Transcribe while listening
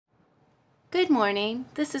Good morning,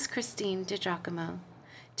 this is Christine DiGiacomo.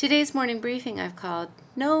 Today's morning briefing I've called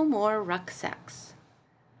No More Rucksacks.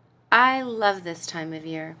 I love this time of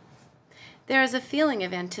year. There is a feeling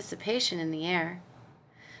of anticipation in the air.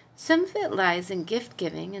 Some of it lies in gift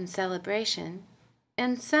giving and celebration,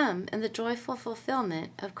 and some in the joyful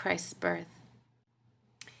fulfillment of Christ's birth.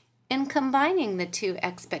 In combining the two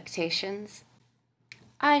expectations,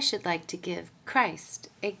 I should like to give Christ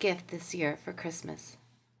a gift this year for Christmas.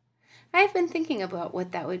 I've been thinking about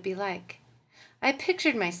what that would be like. I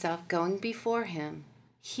pictured myself going before him,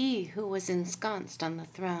 he who was ensconced on the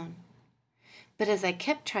throne. But as I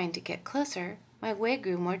kept trying to get closer, my way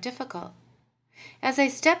grew more difficult. As I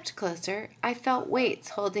stepped closer, I felt weights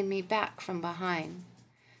holding me back from behind.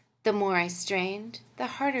 The more I strained, the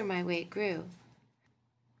harder my weight grew.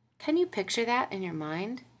 Can you picture that in your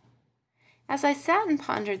mind? As I sat and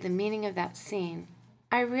pondered the meaning of that scene,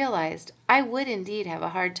 I realized I would indeed have a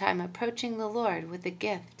hard time approaching the Lord with a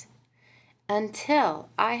gift until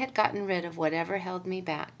I had gotten rid of whatever held me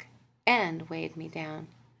back and weighed me down.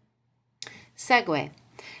 Segue.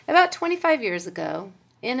 About 25 years ago,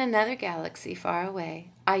 in another galaxy far away,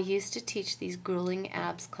 I used to teach these grueling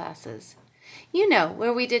abs classes. You know,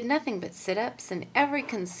 where we did nothing but sit-ups and every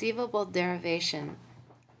conceivable derivation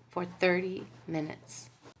for 30 minutes.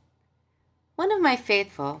 One of my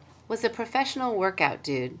faithful was a professional workout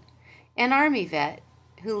dude, an Army vet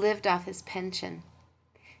who lived off his pension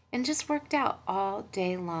and just worked out all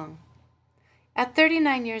day long. At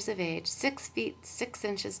 39 years of age, 6 feet 6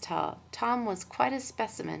 inches tall, Tom was quite a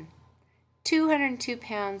specimen, 202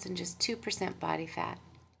 pounds and just 2% body fat.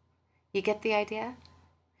 You get the idea?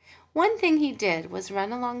 One thing he did was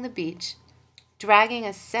run along the beach, dragging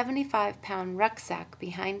a 75-pound rucksack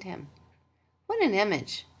behind him. What an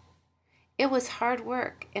image! It was hard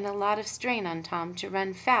work and a lot of strain on Tom to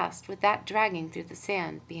run fast with that dragging through the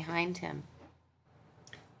sand behind him.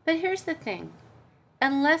 But here's the thing.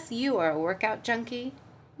 Unless you are a workout junkie,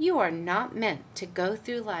 you are not meant to go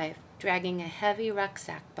through life dragging a heavy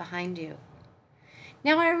rucksack behind you.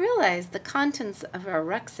 Now I realize the contents of our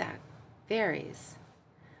rucksack varies.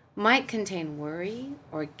 Might contain worry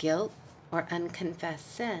or guilt or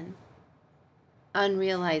unconfessed sin,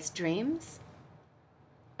 unrealized dreams,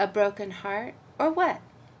 a broken heart, or what?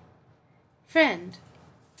 Friend,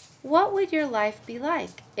 what would your life be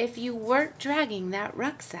like if you weren't dragging that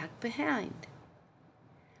rucksack behind?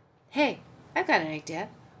 Hey, I've got an idea.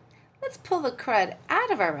 Let's pull the crud out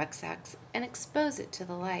of our rucksacks and expose it to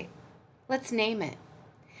the light. Let's name it.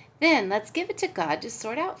 Then let's give it to God to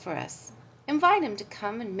sort out for us. Invite him to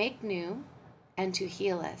come and make new and to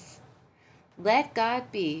heal us. Let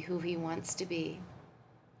God be who he wants to be.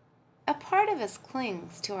 A part of us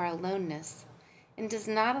clings to our aloneness and does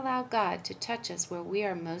not allow God to touch us where we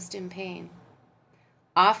are most in pain.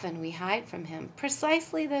 Often we hide from him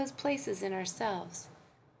precisely those places in ourselves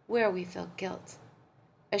where we feel guilt,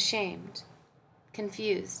 ashamed,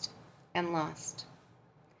 confused, and lost.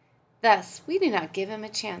 Thus, we do not give him a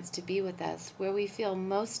chance to be with us where we feel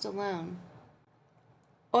most alone,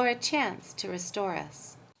 or a chance to restore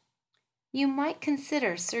us. You might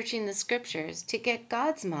consider searching the scriptures to get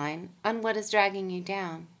God's mind on what is dragging you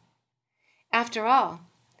down. After all,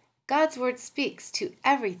 God's word speaks to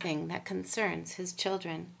everything that concerns his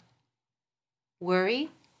children.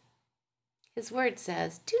 Worry? His word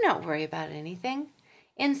says, do not worry about anything.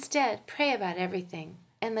 Instead, pray about everything,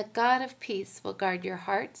 and the God of peace will guard your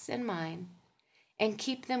hearts and mind and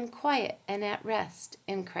keep them quiet and at rest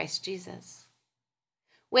in Christ Jesus.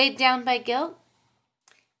 Weighed down by guilt?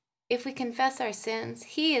 If we confess our sins,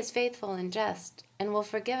 he is faithful and just and will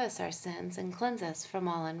forgive us our sins and cleanse us from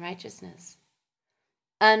all unrighteousness.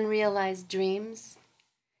 Unrealized dreams?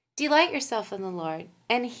 Delight yourself in the Lord,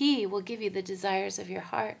 and he will give you the desires of your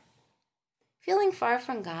heart. Feeling far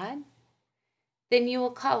from God? Then you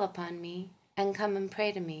will call upon me and come and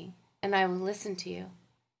pray to me, and I will listen to you.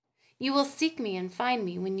 You will seek me and find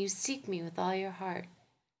me when you seek me with all your heart.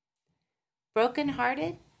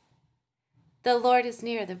 Broken-hearted? The Lord is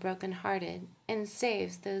near the broken-hearted and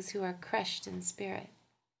saves those who are crushed in spirit.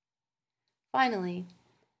 Finally,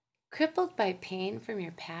 crippled by pain from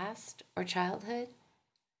your past or childhood,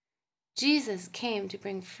 Jesus came to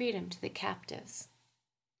bring freedom to the captives.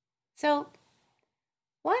 So,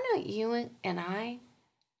 why don't you and I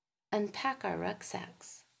unpack our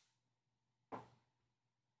rucksacks?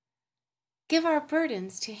 Give our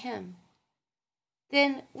burdens to him.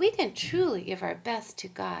 Then we can truly give our best to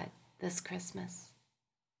God this Christmas.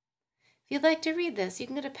 If you'd like to read this, you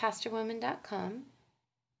can go to pastorwoman.com,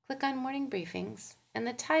 click on Morning Briefings, and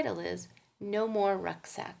the title is No More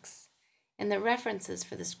Rucksacks, and the references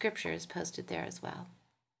for the scripture is posted there as well.